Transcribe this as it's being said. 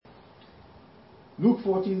Luke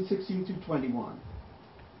 14:16 to 21.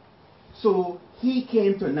 So he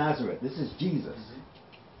came to Nazareth. This is Jesus.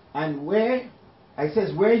 And where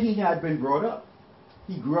he had been brought up.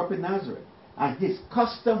 He grew up in Nazareth. And his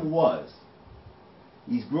custom was,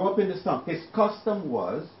 he grew up in the slum. His custom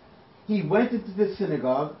was, he went into the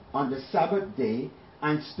synagogue on the Sabbath day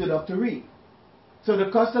and stood up to read. So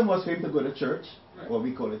the custom was for him to go to church, or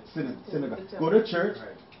we call it synagogue. Go to church,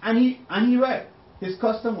 and he read. His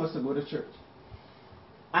custom was to go to church.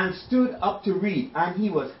 And stood up to read. And he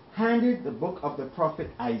was handed the book of the prophet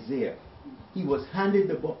Isaiah. He was handed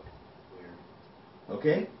the book.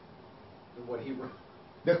 Okay? What he wrote.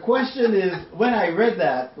 The question is, when I read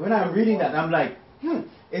that, when I'm reading that, I'm like,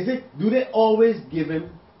 do they always give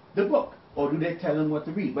him the book? Or do they tell him what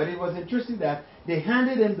to read? But it was interesting that they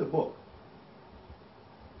handed him the book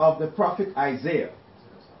of the prophet Isaiah.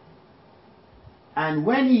 And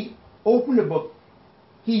when he opened the book,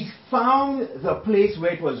 he found the place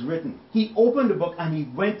where it was written. He opened the book and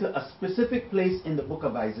he went to a specific place in the book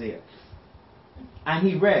of Isaiah. And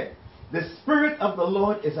he read, "The Spirit of the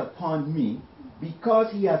Lord is upon me,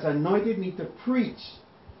 because he has anointed me to preach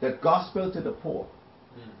the gospel to the poor.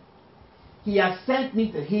 He has sent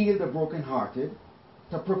me to heal the brokenhearted,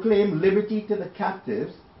 to proclaim liberty to the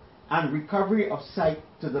captives, and recovery of sight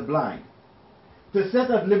to the blind, to set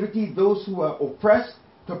at liberty those who are oppressed,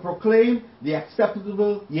 to proclaim the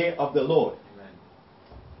acceptable year of the Lord." Amen.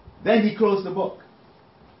 Then he closed the book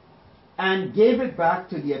and gave it back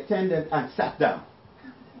to the attendant and sat down.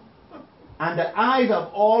 And the eyes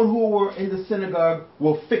of all who were in the synagogue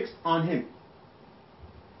were fixed on him.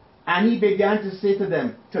 And he began to say to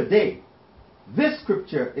them, "Today, this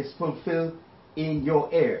scripture is fulfilled in your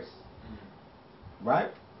ears."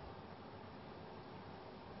 Right?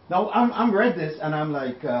 Now, I'm read this and I'm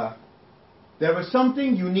like, there was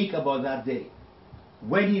something unique about that day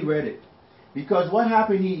when he read it. Because what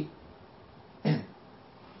happened, he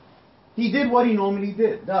did what he normally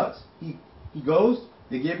does. He goes,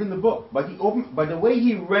 they gave him the book, but the way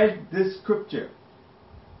he read this scripture,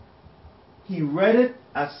 he read it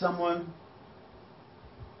as someone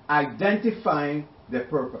identifying their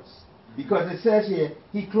purpose. Because it says here,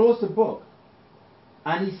 he closed the book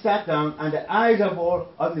and he sat down, and the eyes of all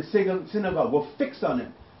of the synagogue were fixed on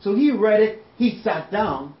him. So he read it, he sat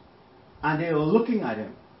down, and they were looking at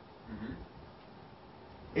him.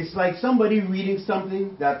 It's like somebody reading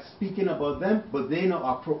something that's speaking about them, but they now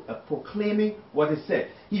are proclaiming what it said.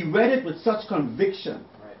 He read it with such conviction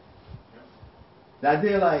that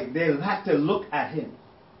they'll have to look at him.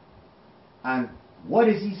 And what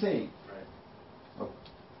is he saying? Right.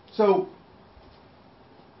 So,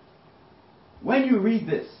 when you read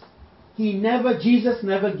this, Jesus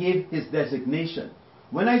never gave his designation.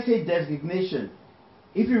 When I say designation,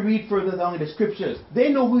 if you read further down in the scriptures, they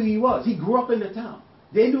know who he was. He grew up in the town.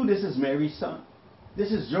 They knew this is Mary's son.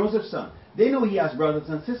 This is Joseph's son. They know he has brothers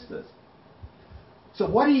and sisters. So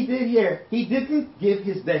what he did here, he didn't give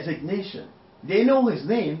his designation. They know his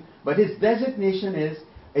name, but his designation is,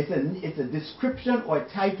 it's a description or a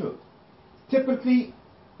title. Typically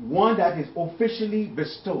one that is officially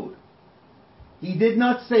bestowed. He did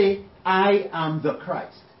not say, "I am the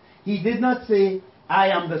Christ." He did not say, "I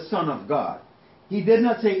am the Son of God." He did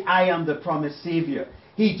not say, "I am the promised Savior."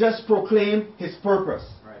 He just proclaimed his purpose.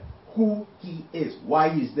 Right. Who he is, why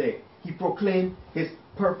he's there. He proclaimed his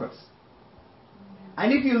purpose.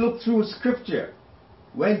 And if you look through scripture,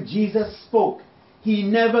 when Jesus spoke, he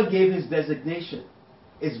never gave his designation.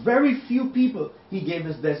 It's very few people he gave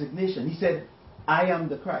his designation. He said, "I am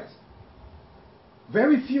the Christ."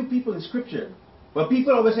 Very few people in scripture. But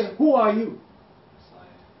people always say, "Who are you?"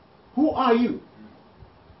 Who are you?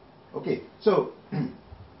 Okay, so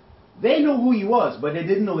they know who he was, but they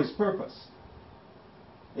didn't know his purpose.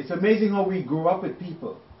 It's amazing how we grew up with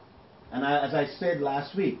people. And as I said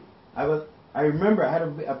last week, I remember I had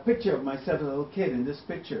a picture of myself as a little kid in this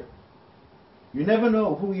picture. You never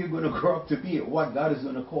know who you're going to grow up to be or what God is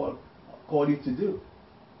going to call you to do.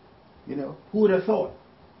 You know, who would have thought?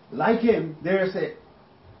 Like him, there I said,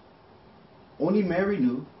 only Mary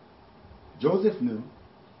knew, Joseph knew,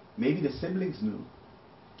 maybe the siblings knew,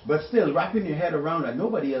 but still wrapping your head around that,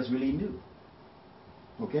 nobody else really knew.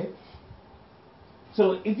 Okay?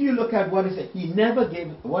 So if you look at what he said, he never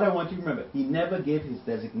gave, what I want you to remember, he never gave his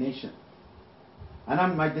designation.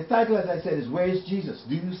 And the title, as I said, is "Where is Jesus?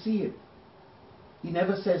 Do you see him?" He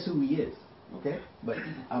never says who he is. Okay? But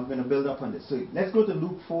I'm going to build up on this. So let's go to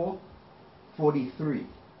Luke 4:43.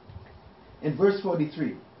 In verse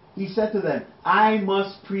 43, he said to them, "I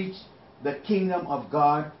must preach the kingdom of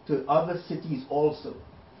God to other cities also,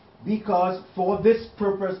 because for this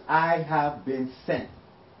purpose I have been sent."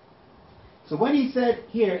 So when he said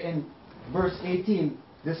here in verse 18,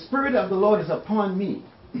 the Spirit of the Lord is upon me,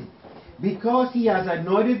 because he has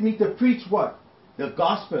anointed me to preach what? The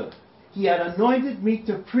gospel. He had anointed me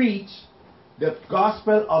to preach the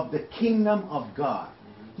gospel of the kingdom of God.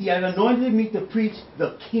 He had anointed me to preach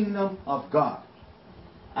the kingdom of God.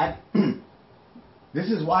 And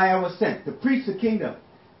this is why I was sent, to preach the kingdom.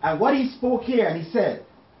 And what he spoke here, and he said,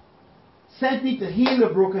 sent me to heal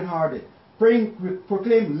the brokenhearted,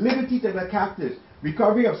 proclaim liberty to the captives,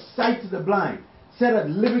 recovery of sight to the blind, set at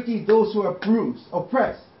liberty those who are bruised,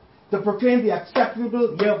 oppressed, to proclaim the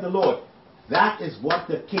acceptable year of the Lord. That is what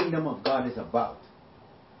the kingdom of God is about.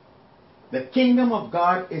 The kingdom of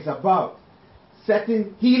God is about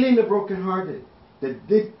healing the brokenhearted,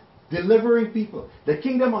 delivering people. The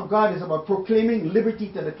kingdom of God is about proclaiming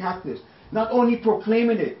liberty to the captives. Not only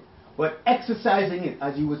proclaiming it, but exercising it,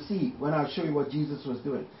 as you will see when I'll show you what Jesus was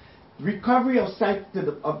doing. Recovery of sight to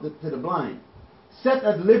the blind. Set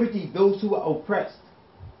at liberty those who are oppressed.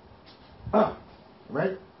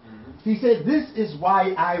 Right? Mm-hmm. He said, this is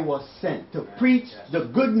why I was sent, to preach the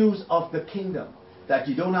good news of the kingdom. That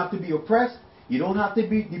you don't have to be oppressed, you don't have to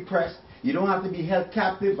be depressed, you don't have to be held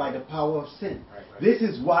captive by the power of sin. Right. This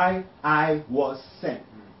is why I was sent.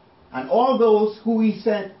 Mm-hmm. And all those who he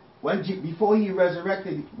sent, when he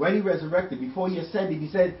resurrected, before he ascended, he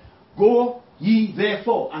said, go ye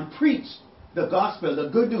therefore and preach the gospel, the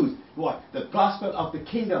good news. What? The gospel of the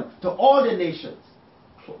kingdom to all the nations.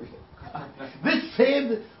 Glory to God.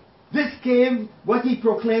 This came, what he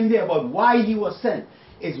proclaimed there about why he was sent,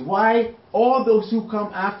 is why all those who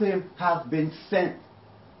come after him have been sent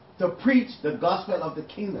to preach the gospel of the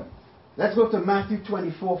kingdom. Let's go to Matthew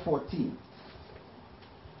 24:14.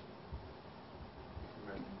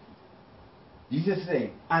 Jesus is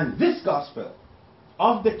saying, and this gospel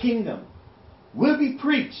of the kingdom will be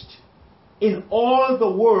preached in all the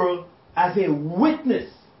world as a witness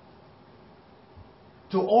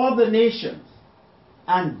to all the nations,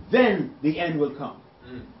 and then the end will come.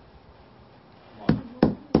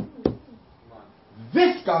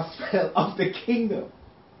 This gospel of the kingdom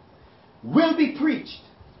will be preached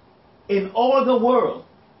in all the world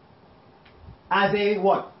as a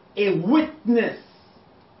what? A witness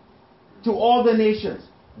to all the nations.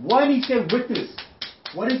 When he said witness,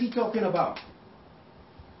 what is he talking about?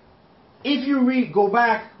 If you go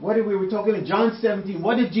back, what did we were talking in John 17,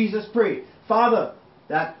 what did Jesus pray? Father,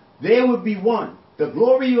 that they would be one. The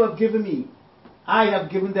glory you have given me, I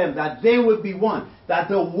have given them, that they would be one. That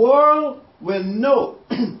the world will know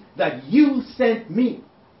that you sent me.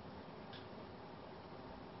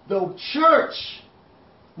 The church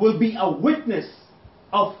will be a witness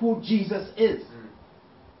of who Jesus is.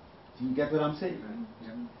 Do you get what I'm saying? Yeah.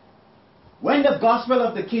 When the gospel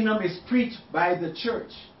of the kingdom is preached by the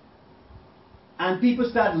church, and people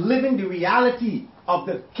start living the reality of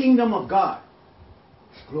the kingdom of God,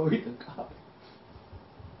 glory to God,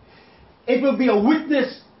 it will be a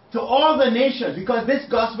witness to all the nations, because this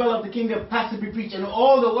gospel of the kingdom has to be preached in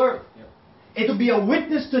all the earth. Yep. It will be a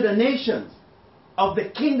witness to the nations of the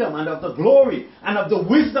kingdom and of the glory and of the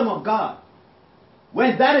wisdom of God.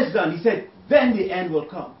 When that is done, he said, then the end will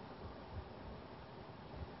come.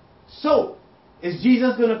 So, is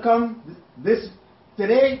Jesus going to come this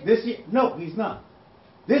year? No, he's not.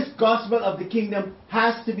 This gospel of the kingdom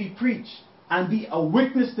has to be preached and be a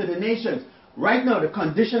witness to the nations. Right now, the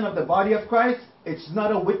condition of the body of Christ, it's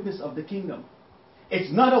not a witness of the kingdom.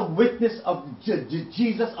 It's not a witness of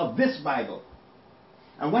Jesus of this Bible.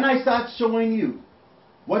 And when I start showing you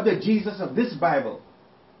what the Jesus of this Bible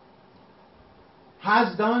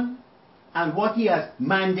has done and what he has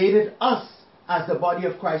mandated us as the body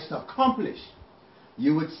of Christ to accomplish,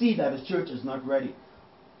 you would see that the church is not ready.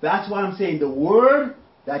 That's why I'm saying the word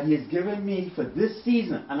that he has given me for this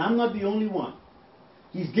season, and I'm not the only one.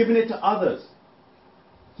 He's given it to others.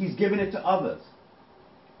 He's given it to others.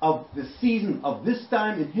 Of the season, of this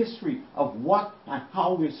time in history, of what and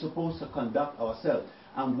how we're supposed to conduct ourselves.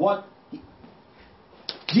 And what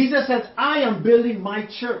Jesus says, I am building my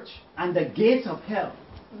church, and the gates of hell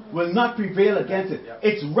will not prevail against it. Yep.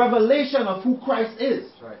 It's revelation of who Christ is.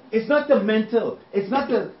 Right. It's not the mental. It's not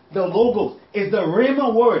the logos. It's the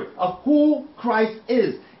rhema word of who Christ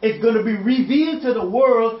is. It's going to be revealed to the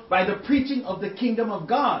world by the preaching of the kingdom of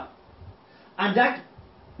God. And that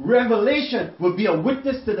revelation will be a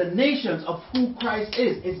witness to the nations of who Christ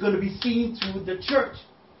is. It's going to be seen through the church.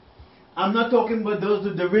 I'm not talking about those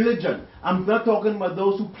with the religion. I'm not talking about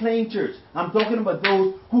those who play in church. I'm talking about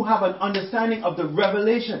those who have an understanding of the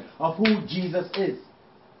revelation of who Jesus is.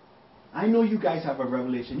 I know you guys have a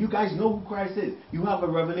revelation. You guys know who Christ is. You have a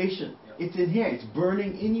revelation. Yep. It's in here. It's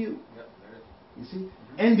burning in you. Yep, there it is. You see?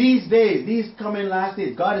 In these days, these coming last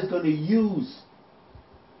days, God is going to use.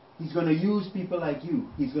 He's going to use people like you.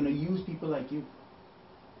 He's going to use people like you.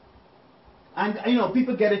 And,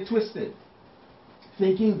 people get it twisted,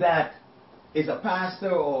 thinking that it's a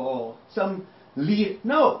pastor or some leader.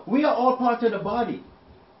 No, we are all part of the body.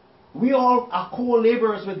 We all are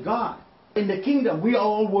co-laborers with God. In the kingdom, we are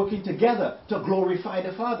all working together to glorify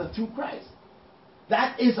the Father through Christ.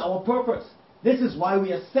 That is our purpose. This is why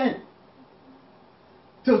we are sent.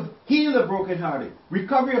 To heal the brokenhearted,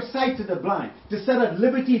 recovery of sight to the blind, to set at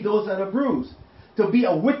liberty those that are bruised, to be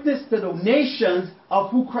a witness to the nations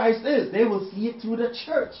of who Christ is. They will see it through the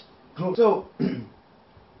church. So,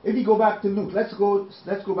 if you go back to Luke, let's go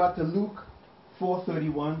back to Luke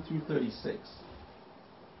 4:31 through 36.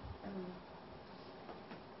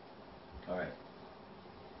 All right.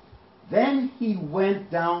 Then he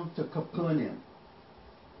went down to Capernaum.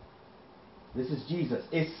 This is Jesus,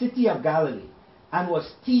 a city of Galilee, and was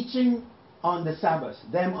teaching on the Sabbath,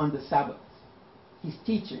 them on the Sabbath. He's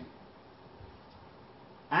teaching.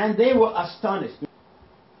 And they were astonished.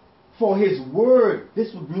 For his word,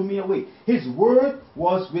 this blew me away. His word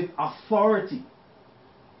was with authority.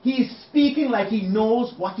 He is speaking like he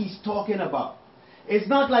knows what he's talking about. It's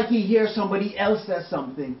not like he hears somebody else say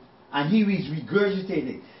something and he is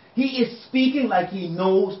regurgitating. He is speaking like he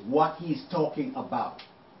knows what he's talking about.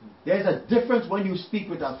 There's a difference when you speak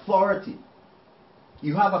with authority.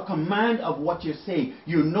 You have a command of what you're saying.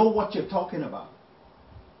 You know what you're talking about.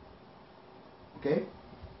 Okay?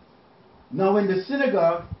 Now in the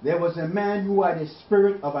synagogue, there was a man who had a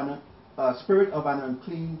spirit of an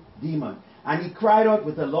unclean demon. And he cried out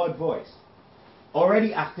with a loud voice,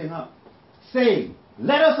 already acting up, saying,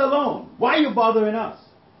 "Let us alone. Why are you bothering us?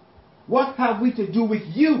 What have we to do with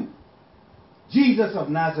you, Jesus of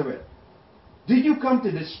Nazareth? Did you come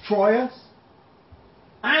to destroy us?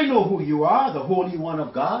 I know who you are, the Holy One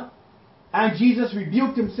of God." And Jesus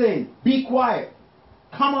rebuked him, saying, "Be quiet.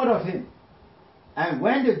 Come out of him." And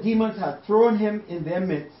when the demons had thrown him in their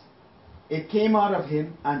midst, it came out of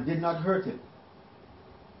him and did not hurt him.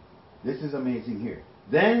 This is amazing here.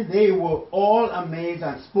 Then they were all amazed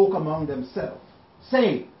and spoke among themselves,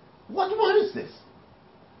 saying, What is this?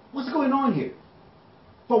 What's going on here?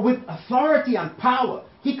 For with authority and power,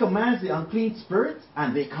 he commands the unclean spirits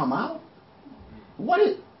and they come out.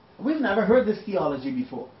 We've never heard this theology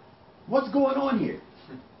before. What's going on here?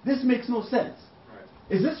 This makes no sense.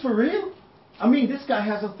 Is this for real? I mean, this guy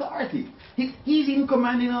has authority. He's even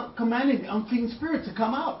commanding the unclean spirit to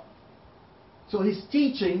come out. So his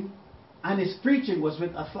teaching and his preaching was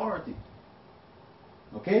with authority.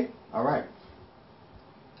 Okay? All right.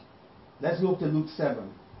 Let's go to Luke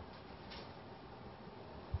 7,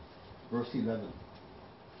 verse 11.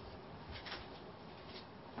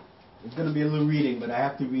 It's going to be a little reading, but I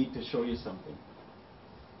have to read to show you something.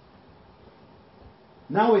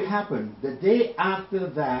 Now it happened, the day after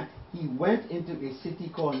that, he went into a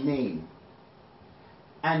city called Nain.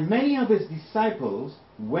 And many of his disciples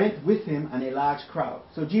went with him and a large crowd.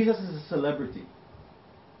 So Jesus is a celebrity.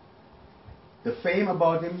 The fame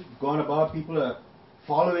about him, gone about, people are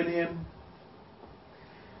following him.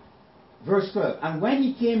 Verse 12. And when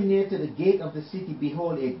he came near to the gate of the city,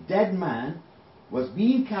 behold, a dead man was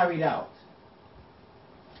being carried out,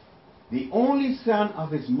 the only son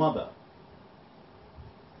of his mother.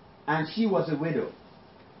 And she was a widow.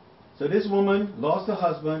 So this woman lost her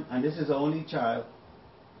husband, and this is her only child,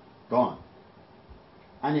 gone.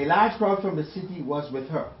 And a large crowd from the city was with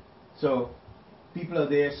her. So people are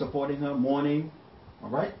there supporting her, mourning. All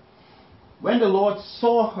right? When the Lord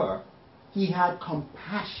saw her, he had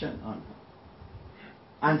compassion on her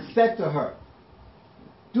and said to her,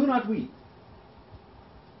 "Do not weep."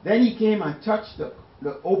 Then he came and touched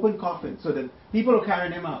the open coffin. So the people are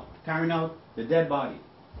carrying out the dead body.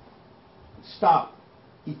 Stopped.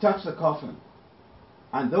 He touched the coffin.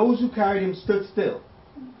 And those who carried him stood still.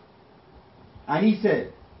 And he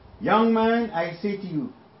said, "Young man, I say to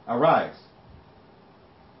you, arise."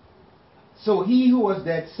 So he who was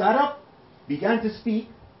dead sat up, began to speak,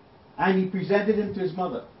 and he presented him to his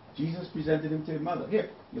mother. Jesus presented him to his mother. "Here,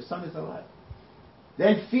 your son is alive."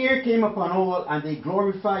 Then fear came upon all, and they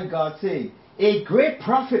glorified God, saying, "A great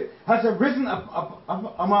prophet has arisen up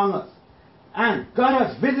among us, and God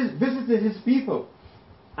has visited his people."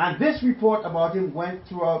 And this report about him went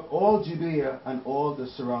throughout all Judea and all the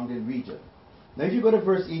surrounding region. Now if you go to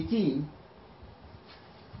verse 18,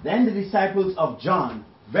 then the disciples of John,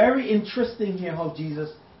 very interesting here how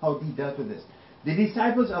he dealt with this. The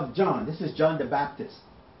disciples of John, this is John the Baptist,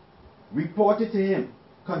 reported to him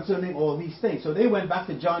concerning all these things. So they went back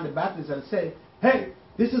to John the Baptist and said, "Hey,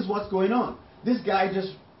 this is what's going on. This guy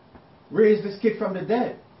just raised this kid from the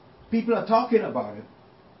dead. People are talking about it.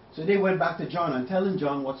 So they went back to John and telling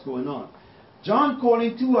John what's going on. John,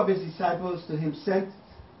 calling 2 of his disciples to him,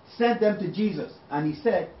 sent them to Jesus. And he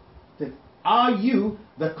said, are you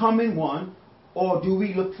the coming one, or do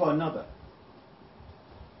we look for another?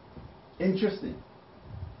 Interesting.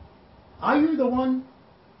 Are you the one,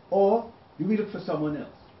 or do we look for someone else?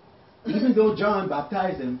 Even though John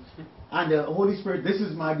baptized him, and the Holy Spirit, this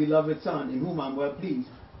is my beloved Son, in whom I'm well pleased.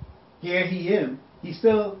 Hear he him. He's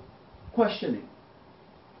still questioning.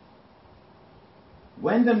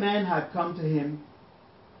 When the men had come to him,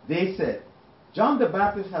 they said, John the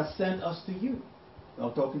Baptist has sent us to you. Now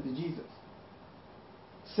talking to Jesus.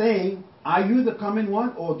 Saying, are you the coming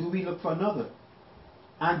one, or do we look for another?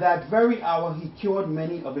 And that very hour he cured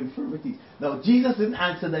many of infirmities. Now Jesus didn't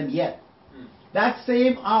answer them yet. That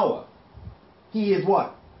same hour, he is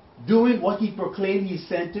what? Doing what he proclaimed he's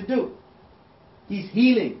sent to do. He's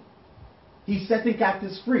healing. He's setting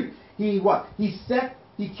captives free. He what?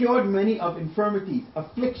 He cured many of infirmities,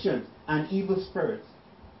 afflictions, and evil spirits.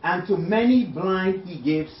 And to many blind he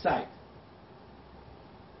gave sight.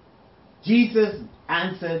 Jesus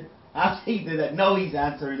answered, after he did that, now he's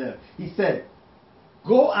answering them. He said,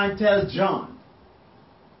 go and tell John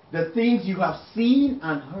the things you have seen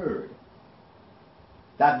and heard.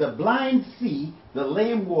 That the blind see, the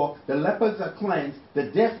lame walk, the lepers are cleansed,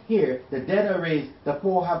 the deaf hear, the dead are raised, the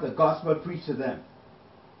poor have the gospel preached to them.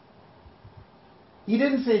 He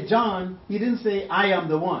didn't say John, he didn't say I am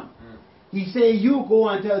the one. He said you go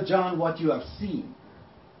and tell John what you have seen.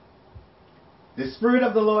 The Spirit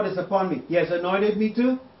of the Lord is upon me. He has anointed me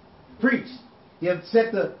to preach. He has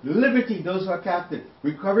set the liberty those who are captive,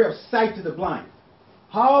 recovery of sight to the blind.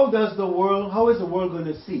 How is the world going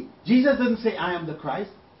to see? Jesus didn't say I am the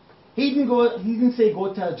Christ. He didn't say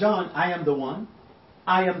go tell John I am the one.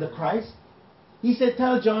 I am the Christ. He said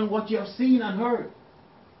tell John what you have seen and heard.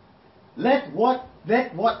 Let what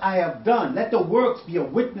I have done, let the works be a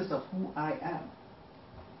witness of who I am.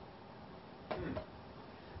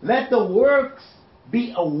 Let the works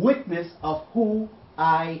be a witness of who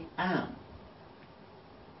I am.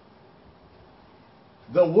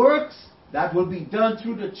 The works that will be done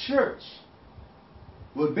through the church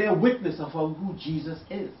will bear witness of who Jesus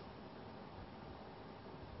is.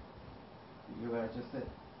 You hear what I just said?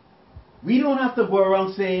 We don't have to go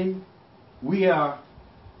around saying we are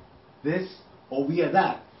this or we are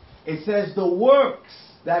that. It says the works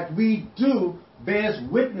that we do bears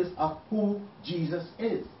witness of who Jesus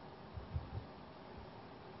is.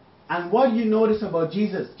 And what you notice about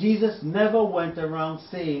Jesus, Jesus never went around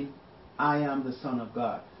saying, I am the Son of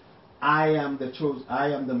God. I am the chosen, I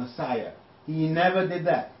am the Messiah. He never did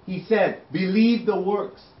that. He said, believe the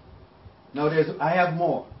works. Now I have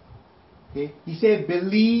more. Okay? He said,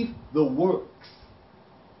 believe the works.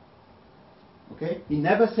 Okay? He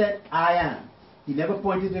never said, I am. He never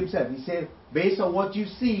pointed to himself. He said, based on what you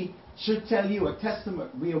see, should tell you a testimony,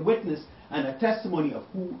 be a witness and a testimony of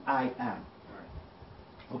who I am.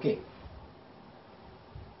 Okay.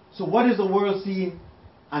 So what is the world seeing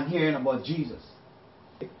and hearing about Jesus?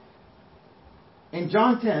 In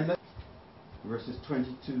John 10, verses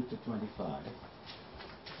 22 to 25,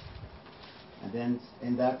 and then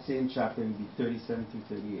in that same chapter it will be 37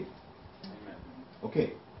 through 38. Amen.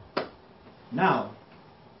 Okay. Now,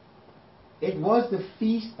 it was the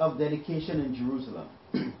feast of dedication in Jerusalem.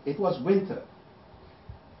 It was winter.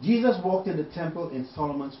 Jesus walked in the temple in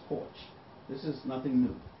Solomon's porch. This is nothing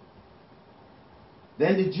new.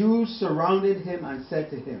 Then the Jews surrounded him and said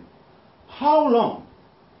to him, how long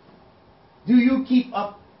do you keep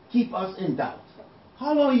us in doubt?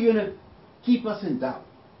 How long are you going to keep us in doubt?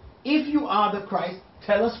 If you are the Christ,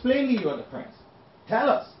 tell us plainly you are the Christ. Tell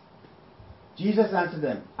us. Jesus answered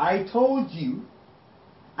them, I told you,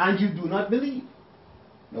 and you do not believe.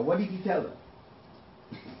 Now what did he tell them?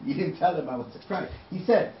 He didn't tell them I was the Christ. He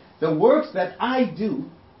said, the works that I do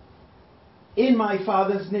in my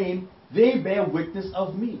Father's name, they bear witness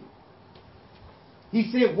of me.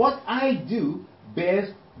 He said, what I do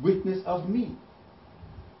bears witness of me.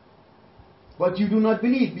 But you do not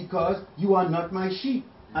believe because you are not my sheep,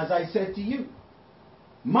 as I said to you.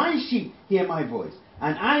 My sheep hear my voice,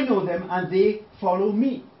 and I know them, and they follow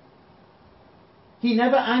me. He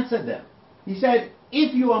never answered them. He said,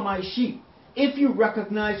 if you are my sheep, if you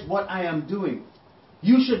recognize what I am doing,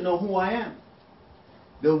 you should know who I am.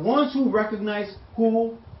 The ones who recognize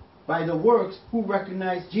who, by the works, who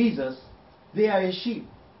recognize Jesus, they are his sheep.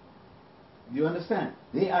 Do you understand?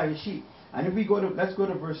 They are his sheep. And if we go to, let's go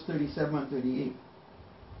to verse 37 and 38.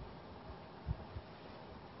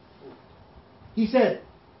 He said,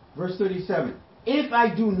 verse 37, if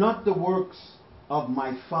I do not the works of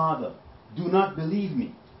my Father do not believe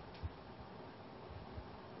me.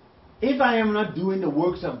 If I am not doing the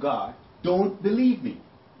works of God, don't believe me.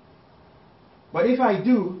 But if I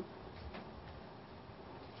do,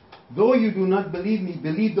 though you do not believe me,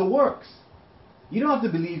 believe the works. You don't have to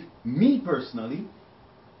believe me personally,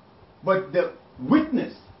 but the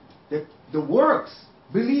witness, the works.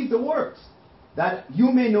 Believe the works, that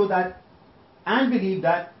you may know that and believe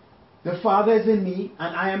that the Father is in me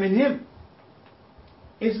and I am in him.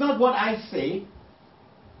 It's not what I say,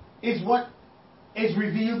 it's what is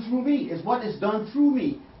revealed through me. It's what is done through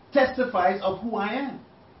me testifies of who I am.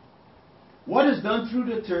 What is done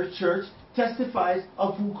through the church testifies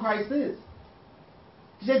of who Christ is.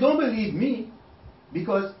 He said, don't believe me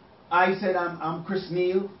because I said I'm Chris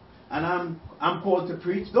Neal and I'm called to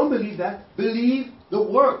preach. Don't believe that. Believe the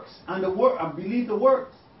works and believe the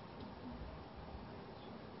works.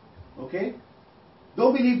 Okay?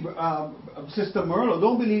 Don't believe Sister Merle,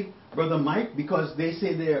 don't believe Brother Mike because they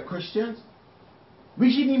say they are Christians. We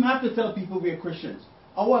shouldn't even have to tell people we are Christians.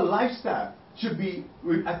 Our lifestyle should be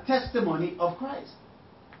a testimony of Christ.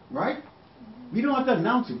 Right? We don't have to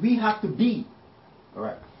announce it. We have to be.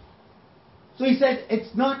 Alright. So he said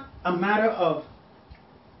it's not a matter of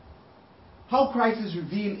how Christ is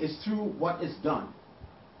revealed is through what is done.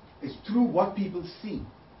 It's through what people see.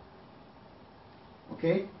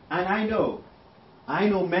 Okay? And I know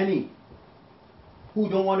many who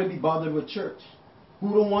don't want to be bothered with church,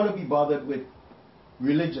 who don't want to be bothered with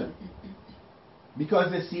religion,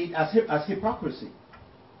 because they see it as hypocrisy.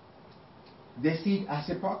 They see it as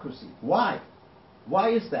hypocrisy. Why? Why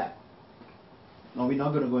is that? No, we're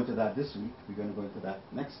not going to go into that this week. We're going to go into that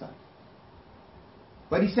next time.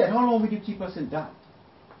 But he said, how long will you keep us in doubt?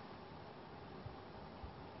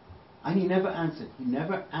 And he never answered. He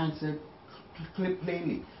never answered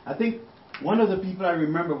plainly. I think one of the people I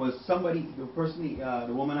remember was somebody,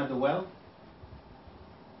 the woman at the well.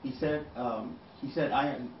 He said, he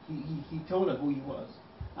told her who he was.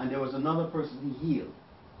 And there was another person he healed.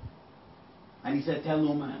 And he said, tell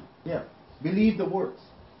no man. Yeah. Believe the works.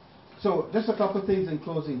 So, just a couple of things in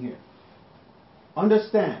closing here.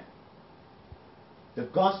 Understand the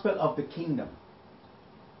gospel of the kingdom.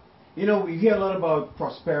 You know, we hear a lot about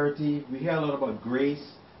prosperity. We hear a lot about grace.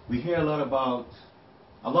 We hear a lot about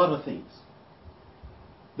a lot of things.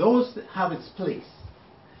 Those have its place.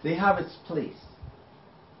 They have its place.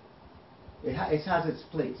 It has its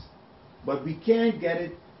place. But we can't get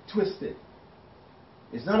it twisted.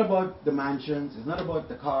 It's not about the mansions. It's not about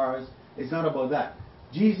the cars. It's not about that.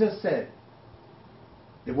 Jesus said,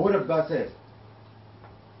 the Word of God says,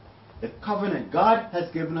 the covenant. God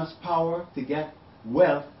has given us power to get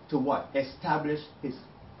wealth to what? Establish His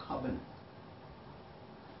covenant.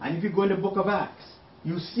 And if you go in the book of Acts,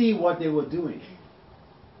 you see what they were doing.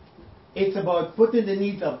 It's about putting the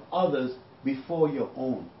needs of others before your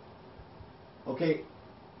own. Okay?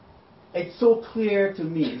 It's so clear to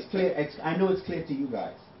me. It's clear. I know it's clear to you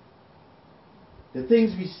guys. The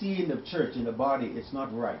things we see in the church, in the body, it's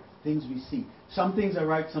not right. Things we see. Some things are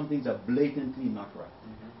right, some things are blatantly not right.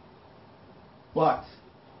 Mm-hmm. But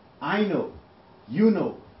I know, you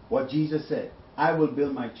know what Jesus said. I will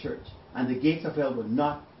build my church, and the gates of hell will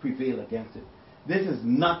not prevail against it. This is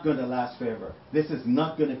not going to last forever. This is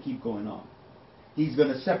not going to keep going on. He's going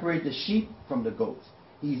to separate the sheep from the goats.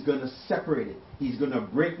 He's going to separate it. He's going to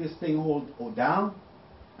break this thing down,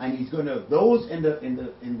 and he's going to those in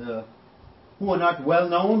the who are not well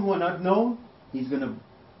known, who are not known, he's going to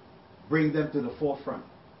bring them to the forefront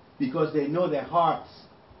because they know their hearts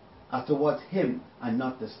are towards him and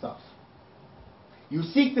not the stuff. You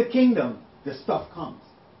seek the kingdom, the stuff comes.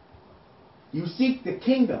 You seek the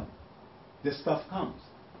kingdom, the stuff comes.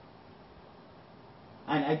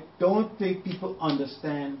 And I don't think people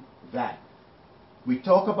understand that. We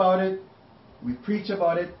talk about it, we preach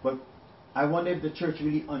about it, but I wonder if the church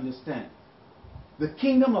really understands. The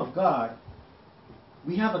kingdom of God,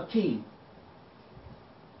 we have a king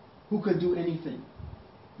who can do anything,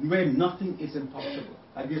 where nothing is impossible.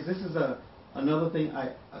 I guess this is another thing,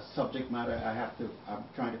 a subject matter I'm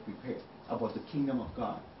trying to prepare about the kingdom of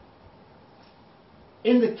God.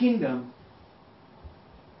 In the kingdom,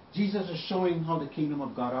 Jesus is showing how the kingdom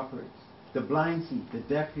of God operates. The blind see, the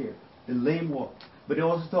deaf hear, the lame walk. But it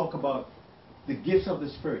also talks about the gifts of the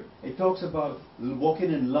Spirit. It talks about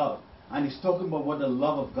walking in love. And it's talking about what the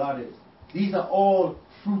love of God is. These are all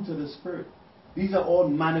fruits of the Spirit. These are all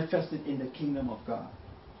manifested in the kingdom of God.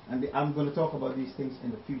 And I'm going to talk about these things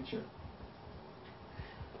in the future.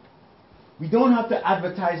 We don't have to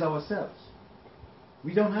advertise ourselves.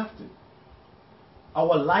 We don't have to.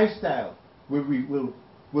 Our lifestyle will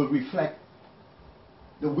reflect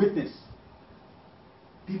the witness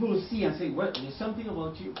People will see and say, well, there's something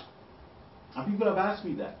about you. And people have asked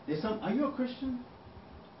me that. Are you a Christian?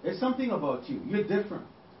 There's something about you. You're different.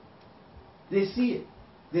 They see it.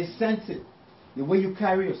 They sense it. The way you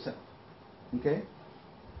carry yourself. Okay?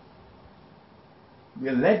 We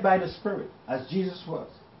are led by the Spirit, as Jesus was.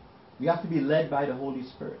 We have to be led by the Holy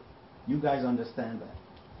Spirit. You guys understand that.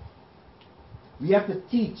 We have to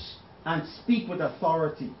teach and speak with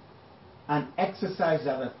authority and exercise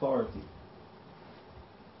that authority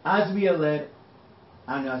as we are led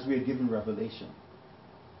and as we are given revelation.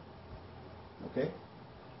 Okay?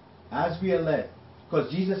 As we are led.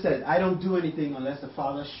 Because Jesus said, I don't do anything unless the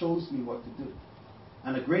Father shows me what to do.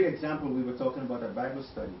 And a great example we were talking about at Bible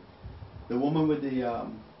study. The woman with the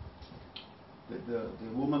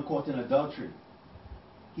woman caught in adultery.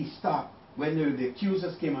 He stopped when the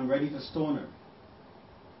accusers came and ready to stone her.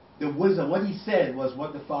 The wisdom, what he said was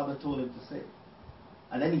what the Father told him to say.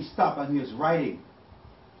 And then he stopped and he was writing.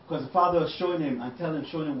 Because the Father was showing him and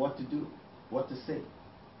showing him what to do, what to say.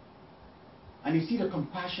 And you see the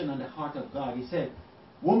compassion and the heart of God. He said,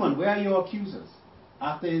 woman, where are your accusers?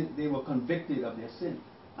 After they were convicted of their sin.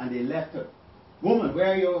 And they left her. Woman,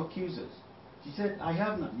 where are your accusers? She said, I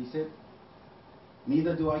have none. He said,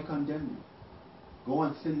 neither do I condemn you. Go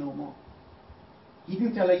and sin no more. He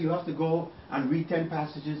didn't tell her you have to go and read 10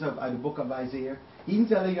 passages of the book of Isaiah. He didn't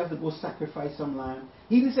tell her you have to go sacrifice some lamb.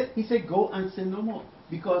 He said go and sin no more.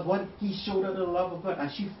 Because what he showed her the love of God.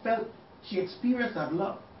 And she experienced that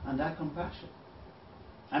love and that compassion.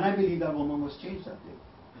 And I believe that woman was changed that day.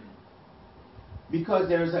 Because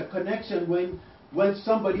there is a connection when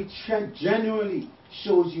somebody genuinely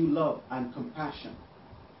shows you love and compassion.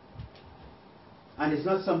 And it's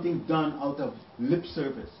not something done out of lip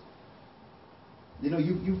service. You know,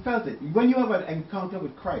 you felt it. When you have an encounter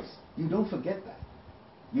with Christ, you don't forget that.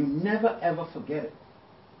 You never ever forget it.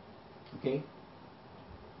 Okay?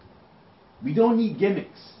 We don't need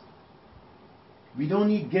gimmicks. We don't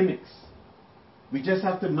need gimmicks. We just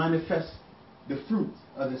have to manifest the fruit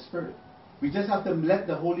of the Spirit. We just have to let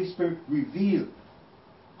the Holy Spirit reveal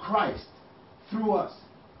Christ through us.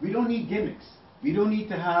 We don't need gimmicks. We don't need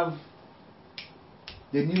to have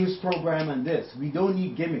the news program and this. We don't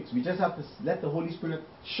need gimmicks. We just have to let the Holy Spirit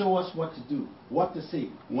show us what to do, what to say,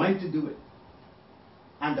 when to do it.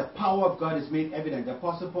 And the power of God is made evident. The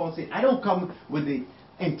Apostle Paul said, I don't come with the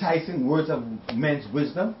enticing words of men's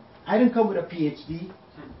wisdom. I didn't come with a PhD.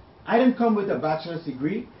 I didn't come with a bachelor's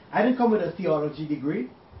degree. I didn't come with a theology degree.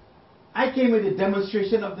 I came with a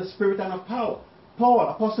demonstration of the Spirit and of power.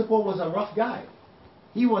 Apostle Paul was a rough guy.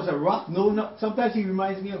 He was a rough, sometimes he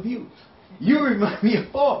reminds me of you. You remind me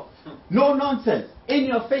of Paul. No nonsense. In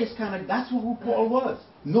your face kind of, that's who Paul was.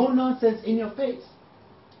 No nonsense in your face.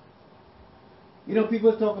 You know,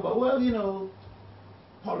 people talk about,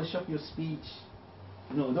 polish up your speech.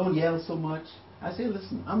 Don't yell so much. I say,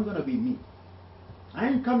 listen, I'm going to be me. I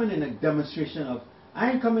ain't coming in a demonstration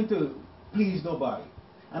I ain't coming to please nobody.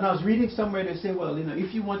 And I was reading somewhere, they say,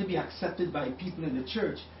 if you want to be accepted by people in the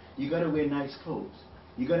church, you got to wear nice clothes.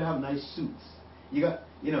 You got to have nice suits.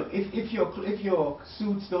 If your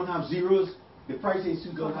suits don't have zeros, the price of your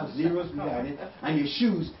suit don't have zeros behind it, and your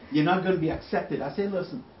shoes, you're not going to be accepted. I say,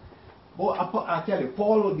 listen, I tell you,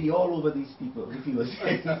 Paul would be all over these people if he was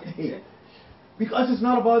here. Because it's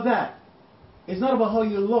not about that. It's not about how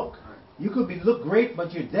you look. You could look great,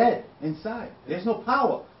 but you're dead inside. There's no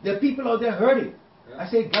power. There are people out there hurting. I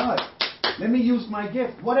say, God, let me use my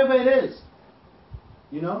gift, whatever it is.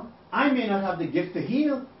 I may not have the gift to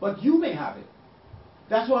heal, but you may have it.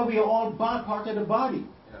 That's why we are all part of the body.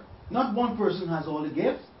 Yeah. Not one person has all the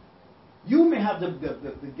gifts. You may have the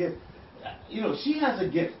gift. She has a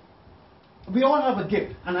gift. We all have a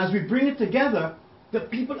gift. And as we bring it together, the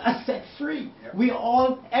people are set free. Yeah. We are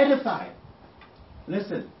all edified.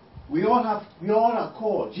 Listen, we all are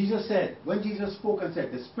called. Jesus said, when Jesus spoke and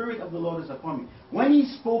said, the Spirit of the Lord is upon me. When he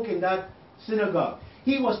spoke in that synagogue,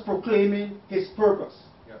 he was proclaiming his purpose.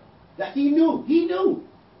 Yeah. That he knew. He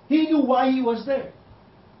knew why he was there.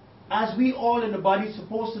 As we all in the body are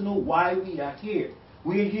supposed to know why we are here.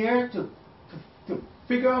 We are here to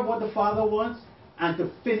figure out what the Father wants and to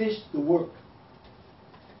finish the work.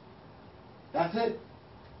 That's it.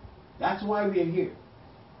 That's why we are here.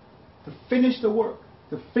 To finish the work.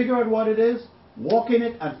 To figure out what it is, walk in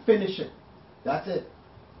it and finish it. That's it.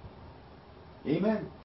 Amen.